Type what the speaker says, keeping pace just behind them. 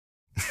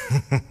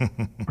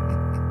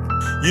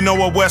You know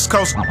what West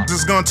Coast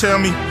is gonna tell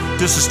me?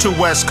 This is too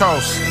West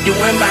Coast. You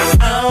in my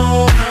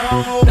own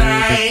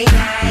thing.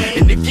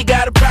 And if you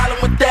got a problem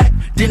with that,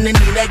 then the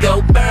need that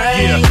go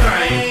bang,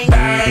 bang,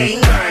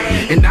 bang,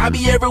 bang. And I'll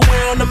be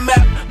everywhere on the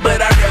map,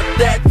 but I rep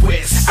that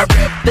West. I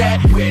rep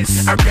that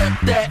West. I rep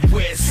that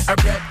West. I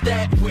rep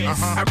that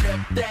West. I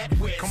rep that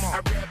West. Come on. I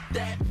rep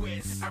that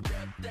West. I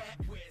rep that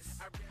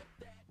West. I rep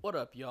that. What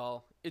up,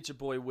 y'all? It's your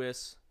boy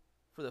Wiss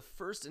for the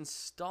first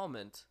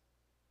installment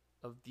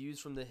of Views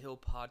from the Hill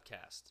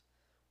podcast.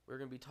 We're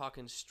going to be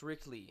talking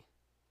strictly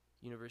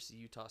University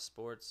of Utah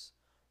sports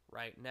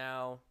right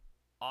now.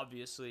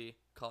 Obviously,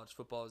 college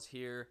football is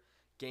here.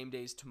 Game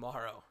day's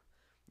tomorrow.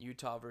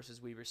 Utah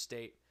versus Weber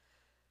State.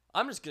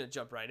 I'm just going to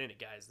jump right in it,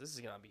 guys. This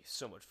is going to be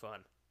so much fun.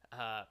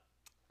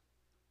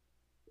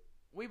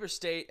 Weber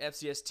State,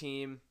 FCS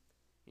team.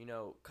 You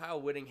know,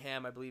 Kyle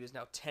Whittingham, I believe, is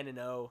now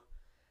 10-0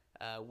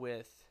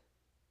 with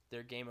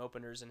their game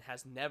openers and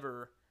has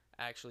never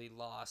actually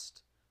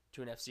lost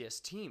to an FCS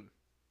team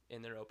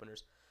in their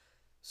openers.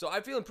 So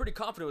I'm feeling pretty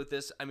confident with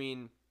this. I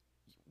mean,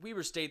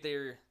 Weber State,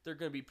 they're going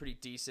to be pretty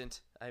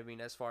decent. I mean,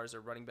 as far as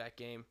their running back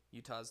game,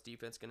 Utah's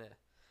defense going to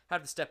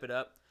have to step it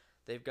up.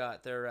 They've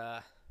got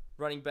their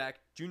running back,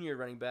 junior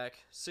running back,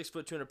 6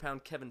 foot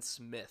 200-pound Kevin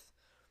Smith.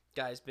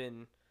 Guy's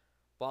been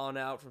balling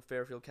out from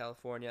Fairfield,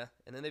 California,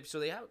 and then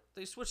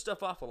they switch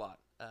stuff off a lot.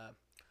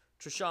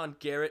 Treshawn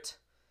Garrett,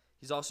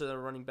 he's also their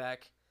running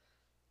back.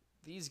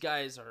 These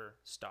guys are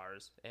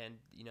stars, and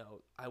you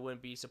know I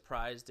wouldn't be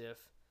surprised if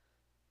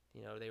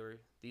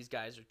these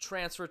guys are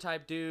transfer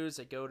type dudes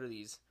that go to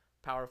these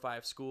Power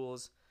 5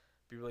 schools.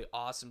 Be really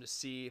awesome to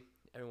see.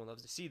 Everyone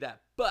loves to see that,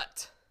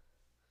 but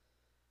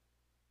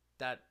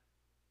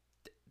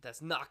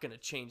that's not going to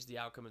change the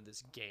outcome of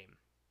this game.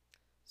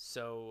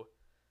 So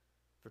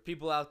for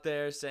people out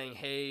there saying,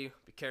 "Hey,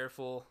 be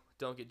careful,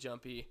 don't get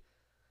jumpy,"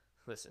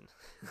 listen,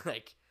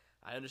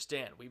 I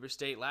understand. Weber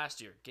State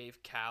last year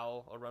gave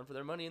Cal a run for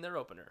their money in their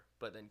opener,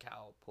 but then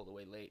Cal pulled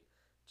away late.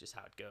 Just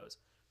how it goes.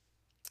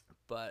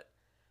 But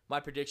my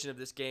prediction of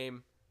this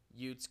game,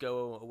 Utes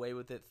go away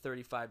with it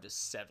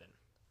 35-7.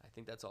 I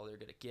think that's all they're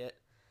going to get.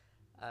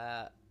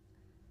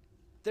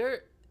 The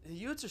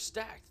Utes are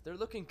stacked. They're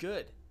looking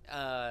good.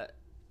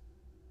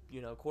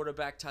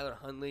 Quarterback Tyler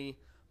Huntley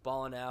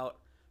balling out.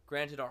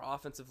 Granted, our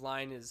offensive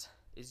line is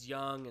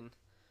young and,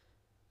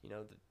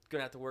 going to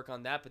have to work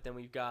on that. But then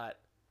we've got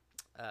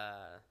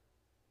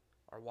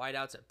our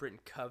wideouts at Britton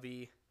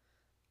Covey.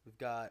 We've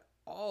got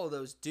all of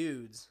those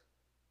dudes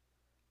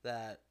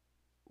that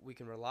we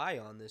can rely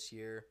on this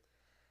year.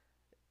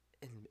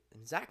 And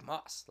Zach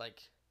Moss.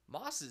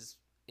 Moss is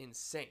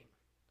insane.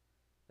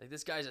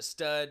 This guy's a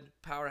stud,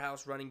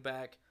 powerhouse running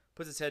back,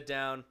 puts his head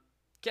down,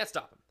 can't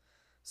stop him.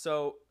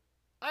 So,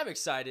 I'm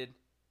excited.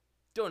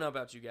 Don't know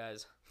about you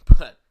guys,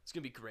 but it's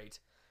going to be great.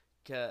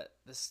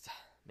 This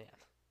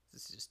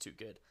is just too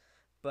good.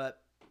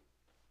 But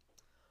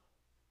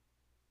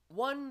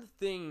one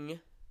thing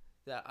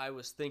that I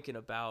was thinking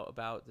about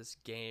this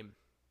game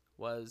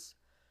was,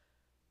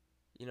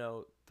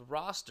 the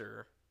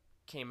roster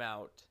came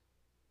out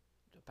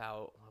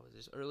about,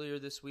 earlier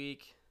this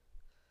week,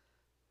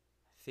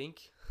 I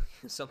think,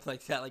 something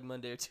like that, like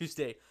Monday or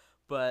Tuesday,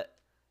 but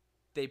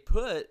they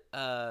put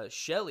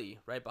Shelley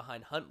right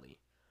behind Huntley,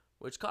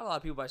 which caught a lot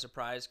of people by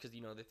surprise because,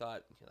 they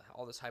thought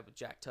all this hype with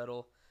Jack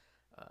Tuttle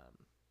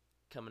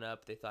coming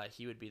up, they thought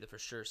he would be the for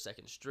sure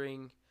second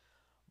string,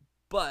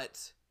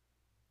 but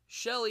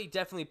Shelley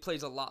definitely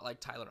plays a lot like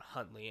Tyler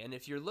Huntley, and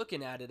if you're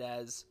looking at it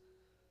as,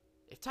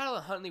 if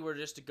Tyler Huntley were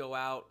just to go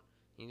out,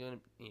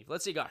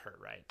 let's say he got hurt,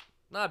 right?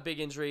 Not a big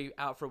injury,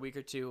 out for a week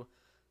or two.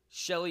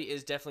 Shelley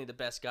is definitely the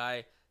best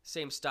guy.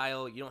 Same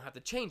style. You don't have to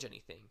change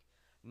anything.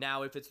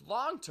 Now, if it's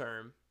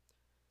long-term,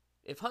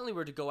 if Huntley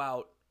were to go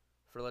out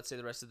for, let's say,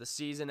 the rest of the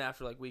season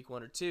after, week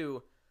 1 or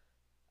 2,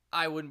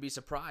 I wouldn't be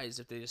surprised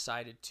if they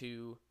decided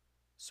to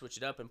switch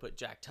it up and put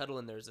Jack Tuttle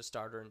in there as a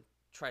starter and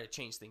try to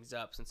change things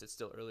up since it's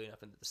still early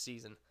enough into the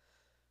season.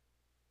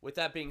 With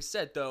that being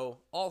said, though,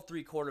 all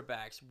 3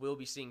 quarterbacks will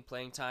be seeing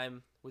playing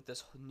time with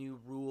this new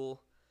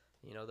rule,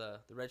 the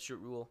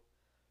redshirt rule.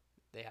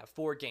 They have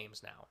 4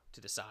 games now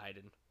to decide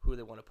and who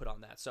they want to put on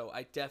that. So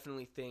I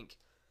definitely think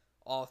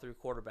all 3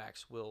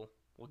 quarterbacks will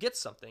get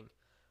something,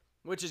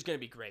 which is going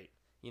to be great.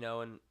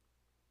 And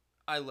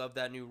I love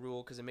that new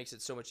rule because it makes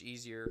it so much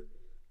easier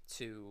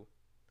to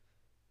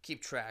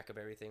keep track of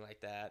everything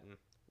like that and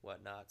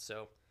whatnot.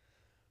 So,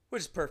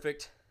 which is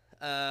perfect.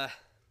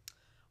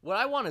 What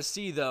I want to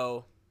see,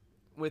 though,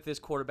 with this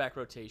quarterback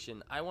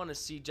rotation, I want to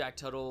see Jack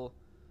Tuttle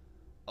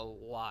a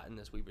lot in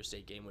this Weber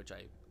State game, which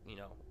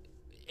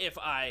if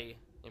I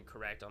am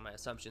correct on my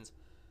assumptions,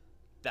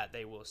 that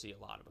they will see a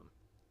lot of them.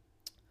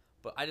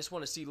 But I just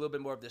want to see a little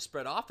bit more of this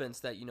spread offense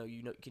that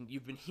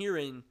you've been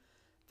hearing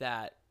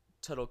that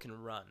Tuttle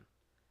can run,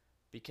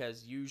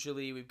 because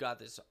usually we've got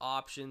this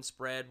option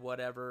spread,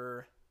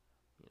 whatever,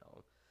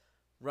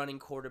 running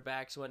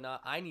quarterbacks and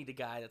whatnot. I need a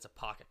guy that's a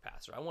pocket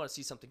passer. I want to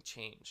see something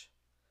change,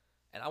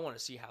 and I want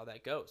to see how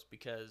that goes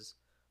because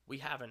we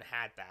haven't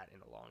had that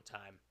in a long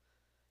time.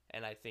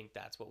 And I think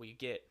that's what we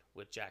get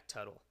with Jack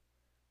Tuttle.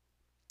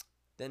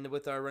 Then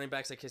with our running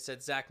backs, like I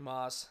said, Zach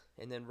Moss,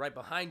 and then right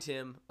behind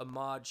him,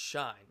 Ahmad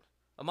Shine.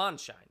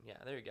 Yeah,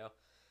 there you go.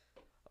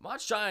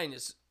 Ahmad Shine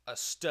is a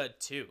stud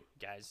too,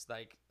 guys.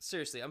 Like,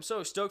 seriously, I'm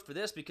so stoked for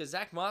this because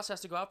Zach Moss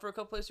has to go out for a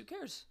couple plays. Who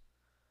cares?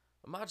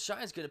 Ahmad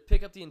Shine's going to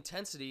pick up the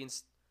intensity and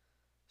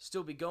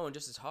still be going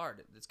just as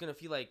hard. It's going to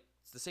feel like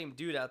it's the same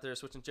dude out there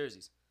switching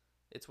jerseys.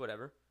 It's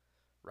whatever,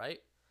 right?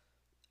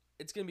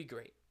 It's going to be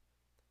great.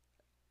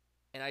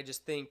 And I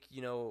just think,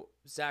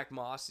 Zach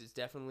Moss is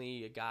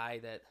definitely a guy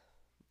that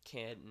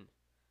can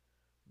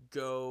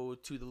go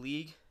to the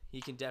league.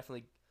 He can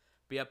definitely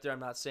be up there. I'm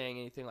not saying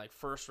anything like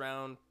first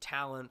round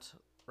talent,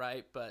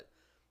 right? But,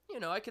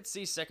 I could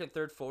see second,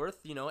 third, fourth,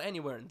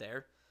 anywhere in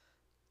there.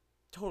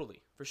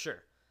 Totally, for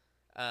sure.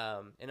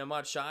 And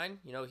Ahmad Shine,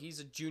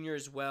 he's a junior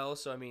as well.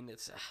 So, I mean,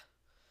 it's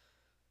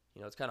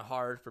kind of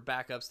hard for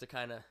backups to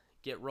kind of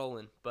get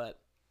rolling, but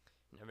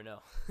you never know,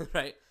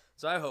 right?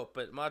 So I hope,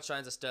 but Ahmad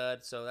Shine's a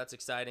stud, so that's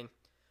exciting.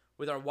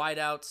 With our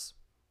wideouts,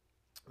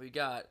 we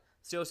got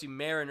COC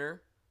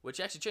Mariner, which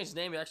actually changed his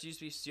name. It actually used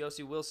to be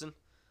COC Wilson,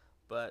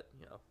 but,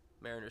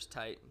 Mariner's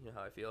tight. You know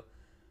how I feel.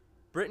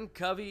 Britton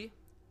Covey,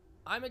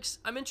 I'm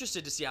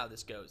interested to see how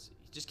this goes.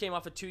 He just came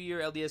off a 2-year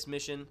LDS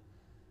mission.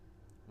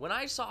 When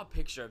I saw a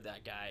picture of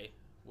that guy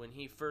when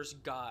he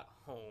first got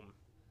home,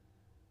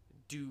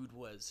 dude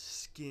was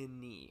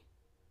skinny.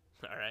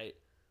 All right?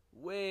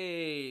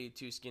 Way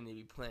too skinny to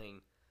be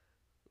playing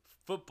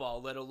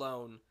football, let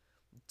alone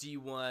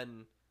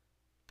D1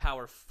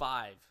 Power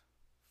 5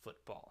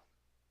 football.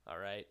 All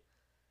right?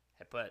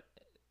 But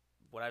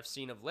what I've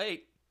seen of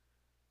late,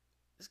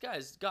 this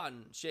guy's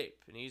gotten in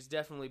shape, and he's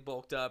definitely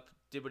bulked up,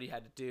 did what he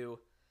had to do.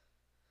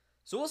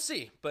 So we'll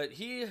see. But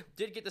he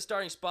did get the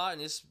starting spot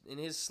in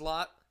his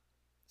slot,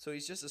 so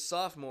he's just a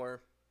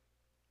sophomore.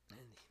 And,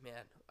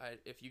 man,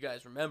 if you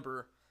guys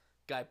remember,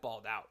 guy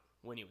balled out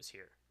when he was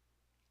here.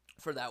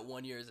 For that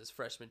 1 year as his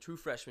true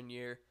freshman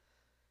year.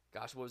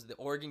 Gosh, what was it, the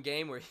Oregon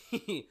game where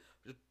he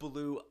just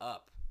blew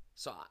up.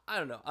 So, I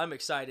don't know. I'm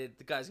excited.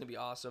 The guy's going to be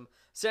awesome.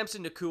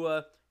 Samson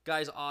Nakua,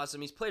 guy's awesome.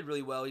 He's played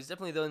really well. He's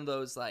definitely one of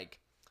those,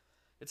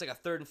 it's like a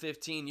 3rd and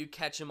 15. You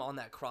catch him on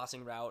that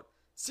crossing route.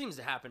 Seems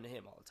to happen to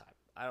him all the time.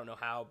 I don't know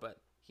how, but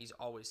he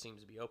always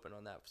seems to be open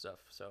on that stuff.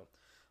 So,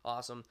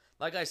 awesome.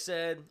 Like I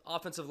said,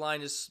 offensive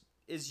line is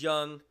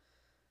young,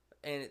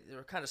 and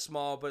they're kind of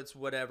small, but it's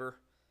whatever.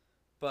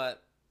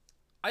 But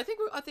I think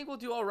we'll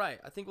do all right.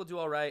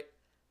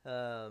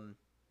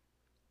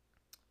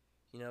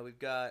 We've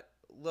got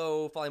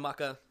Lo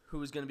Falimaka,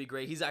 who is going to be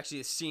great. He's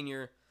actually a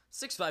senior,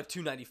 6'5",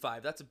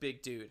 295. That's a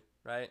big dude,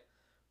 right?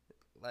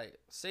 Like,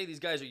 say these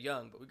guys are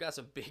young, but we've got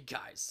some big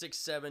guys.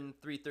 6'7",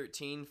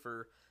 313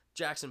 for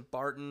Jackson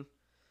Barton.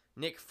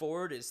 Nick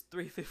Ford is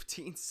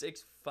 315,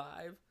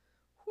 6'5".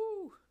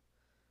 Whew.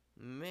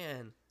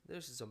 Man,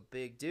 there's some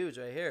big dudes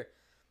right here.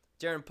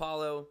 Darren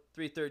Paulo,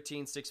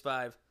 313,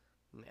 6'5".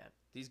 Man,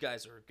 these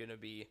guys are gonna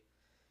be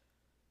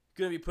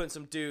putting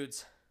some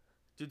dudes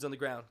on the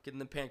ground, getting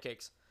them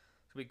pancakes.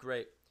 It's gonna be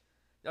great.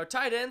 Our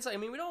tight ends, I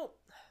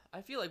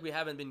feel like we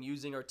haven't been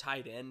using our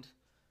tight end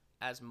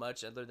as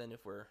much, other than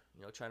if we're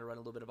trying to run a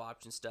little bit of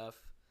option stuff,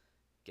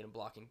 get him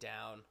blocking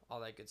down, all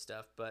that good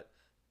stuff. But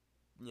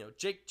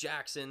Jake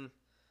Jackson,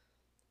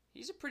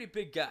 he's a pretty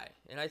big guy,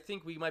 and I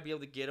think we might be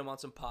able to get him on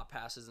some pop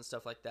passes and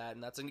stuff like that.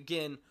 And that's,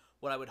 again,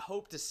 what I would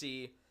hope to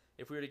see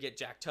if we were to get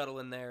Jack Tuttle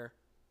in there,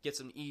 get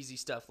some easy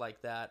stuff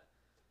like that.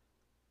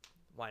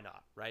 Why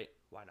not, right?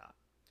 Why not?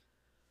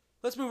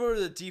 Let's move over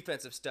to the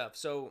defensive stuff.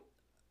 So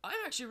I'm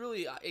actually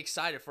really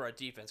excited for our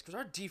defense because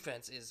our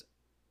defense is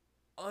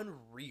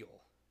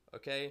unreal,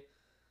 okay?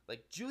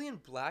 Like, Julian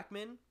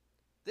Blackman,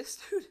 this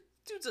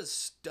dude's a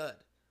stud,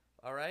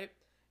 all right?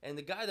 And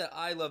the guy that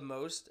I love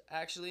most,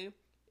 actually,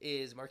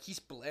 is Marquise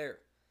Blair.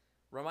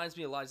 Reminds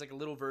me a lot. He's like a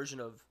little version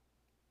of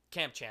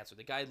Cam Chancellor.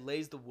 The guy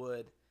lays the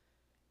wood,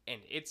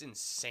 and it's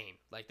insane.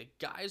 Like, the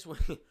guys,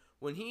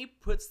 when he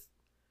puts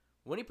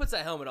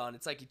that helmet on,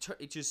 it's like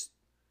his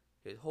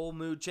whole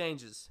mood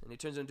changes, and he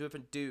turns into a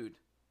different dude.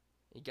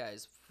 You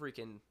guys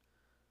freaking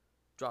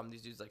dropping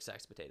these dudes like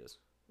sacks of potatoes.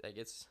 Like,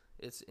 it's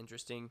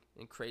interesting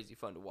and crazy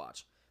fun to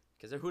watch,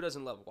 because who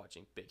doesn't love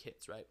watching big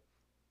hits, right?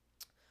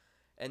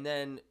 And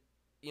then,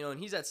 and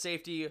he's at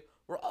safety.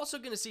 We're also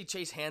going to see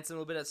Chase Hansen a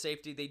little bit at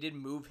safety. They did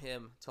move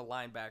him to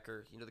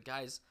linebacker. The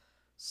guy's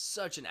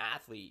such an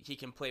athlete. He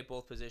can play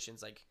both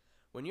positions. Like,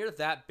 when you're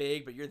that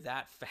big but you're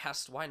that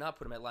fast, why not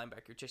put him at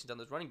linebacker? You're chasing down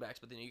those running backs,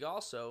 but then you can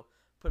also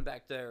put him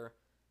back there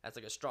as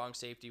like a strong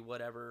safety,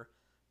 whatever,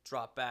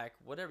 drop back,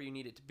 whatever you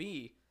need it to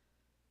be.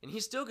 And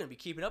he's still going to be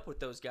keeping up with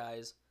those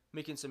guys,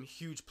 making some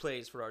huge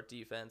plays for our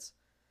defense.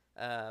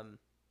 And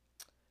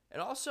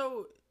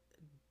also,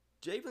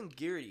 Javelin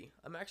Geary,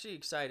 I'm actually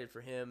excited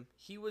for him.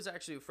 He was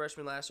actually a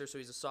freshman last year, so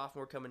he's a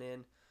sophomore coming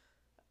in.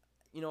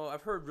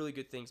 I've heard really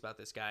good things about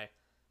this guy,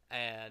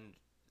 and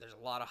there's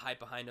a lot of hype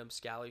behind him.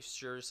 Scally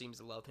sure seems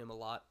to love him a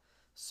lot.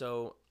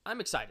 So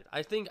I'm excited.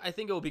 I think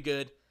it will be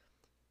good.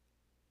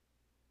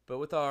 But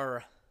with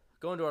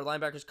going to our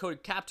linebackers,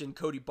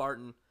 Cody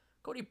Barton.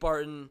 Cody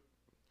Barton,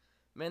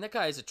 man, that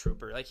guy is a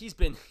trooper. Like he's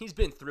been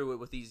through it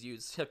with these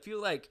youths. I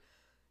feel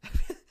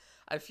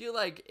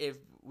like if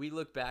we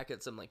look back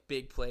at some like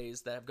big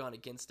plays that have gone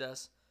against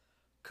us,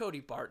 Cody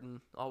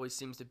Barton always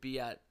seems to be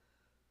at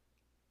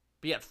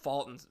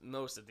fault in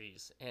most of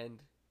these, and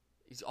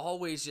he's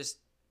always just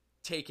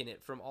taking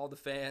it from all the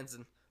fans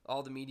and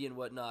all the media and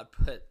whatnot.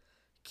 But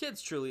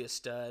kid's truly a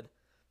stud.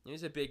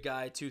 He's a big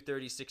guy,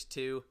 230,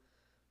 6'2".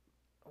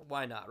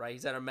 Why not, right?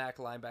 He's at our MAC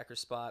linebacker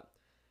spot.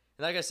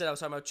 And like I said, I was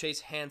talking about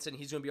Chase Hansen.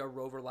 He's going to be our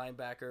rover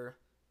linebacker.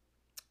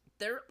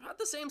 They're about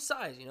the same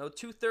size,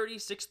 230,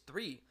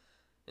 6'3".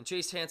 And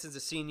Chase Hansen's a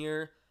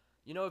senior.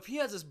 If he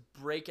has this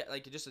breakout,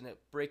 like just a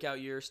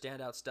breakout year,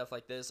 standout stuff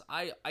like this,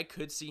 I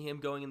could see him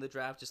going in the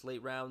draft, just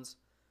late rounds.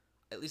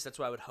 At least that's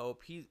what I would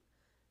hope. He's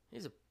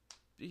a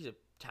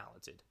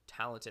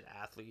talented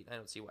athlete. I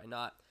don't see why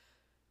not.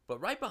 But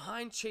right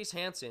behind Chase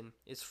Hansen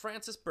is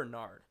Francis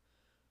Bernard.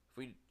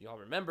 If y'all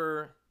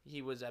remember,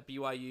 he was at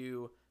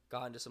BYU,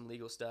 got into some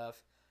legal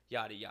stuff,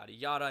 yada, yada,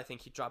 yada. I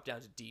think he dropped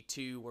down to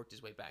D2, worked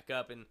his way back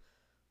up, and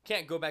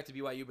can't go back to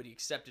BYU, but he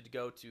accepted to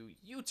go to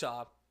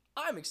Utah.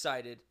 I'm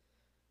excited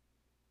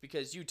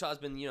because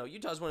Utah's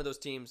one of those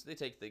teams, they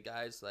take the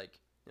guys like,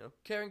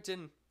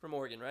 Carrington from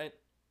Oregon, right?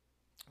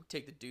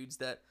 Take the dudes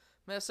that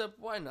mess up,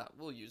 why not?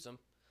 We'll use them.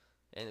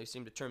 And they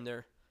seem to turn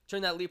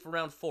that leaf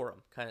around for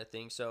him, kind of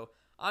thing. So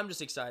I'm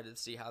just excited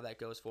to see how that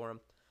goes for him.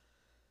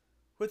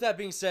 With that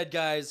being said,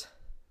 guys,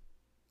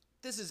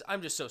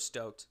 I'm just so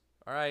stoked.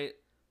 All right,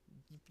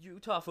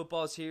 Utah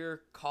football is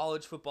here.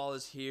 College football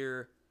is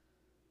here.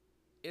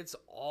 It's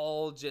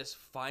all just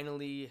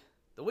finally,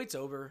 the wait's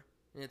over,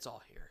 and it's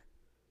all here,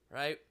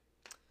 right?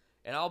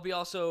 And I'll be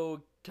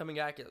also coming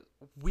back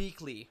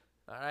weekly,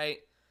 all right?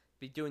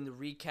 Be doing the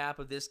recap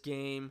of this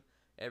game,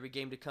 every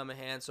game to come in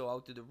hand. So I'll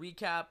do the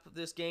recap of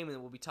this game, and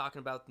then we'll be talking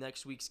about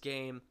next week's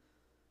game,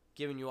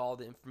 giving you all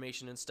the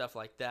information and stuff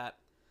like that.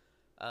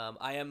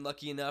 I am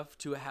lucky enough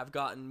to have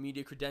gotten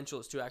media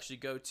credentials to actually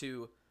go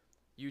to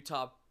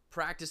Utah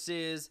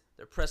practices,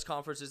 their press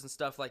conferences, and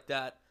stuff like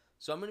that.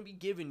 So I'm going to be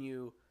giving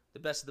you the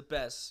best of the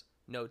best,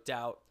 no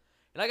doubt.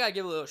 And I got to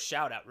give a little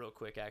shout out real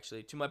quick,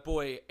 actually, to my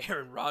boy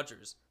Aaron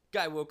Rodgers.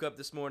 Guy woke up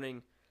this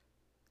morning,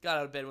 got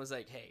out of bed, and was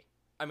like, hey,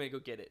 I'm going to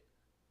go get it.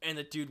 And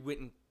the dude went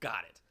and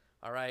got it.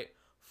 All right?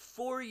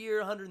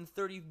 4-year,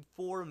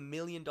 $134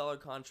 million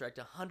contract,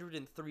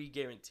 103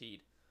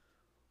 guaranteed.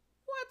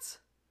 What?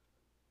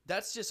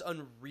 That's just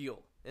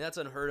unreal. And that's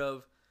unheard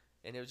of.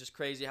 And it was just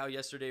crazy how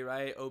yesterday,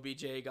 right,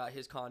 OBJ got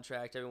his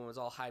contract. Everyone was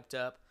all hyped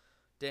up.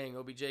 Dang,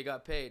 OBJ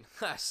got paid.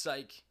 Ha,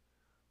 psych.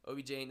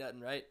 OBJ ain't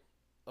nothing, right?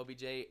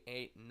 OBJ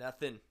ain't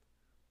nothing.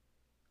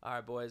 All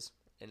right, boys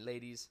and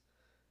ladies,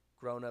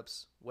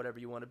 grown-ups, whatever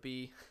you want to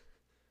be.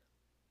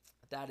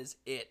 That is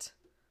it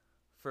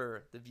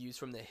for the Views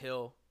from the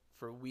Hill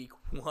for week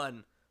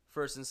 1,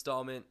 first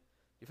installment.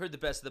 You've heard the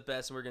best of the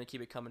best, and we're going to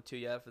keep it coming to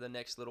you for the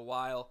next little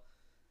while.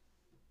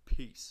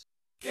 Peace.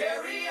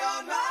 Carry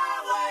on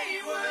my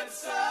wayward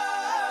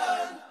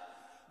son.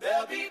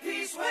 There'll be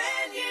peace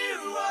when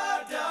you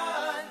are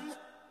done.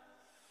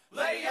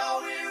 Lay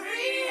your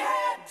weary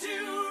head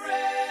to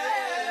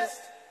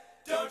rest.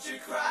 Don't you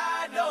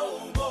cry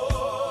no more.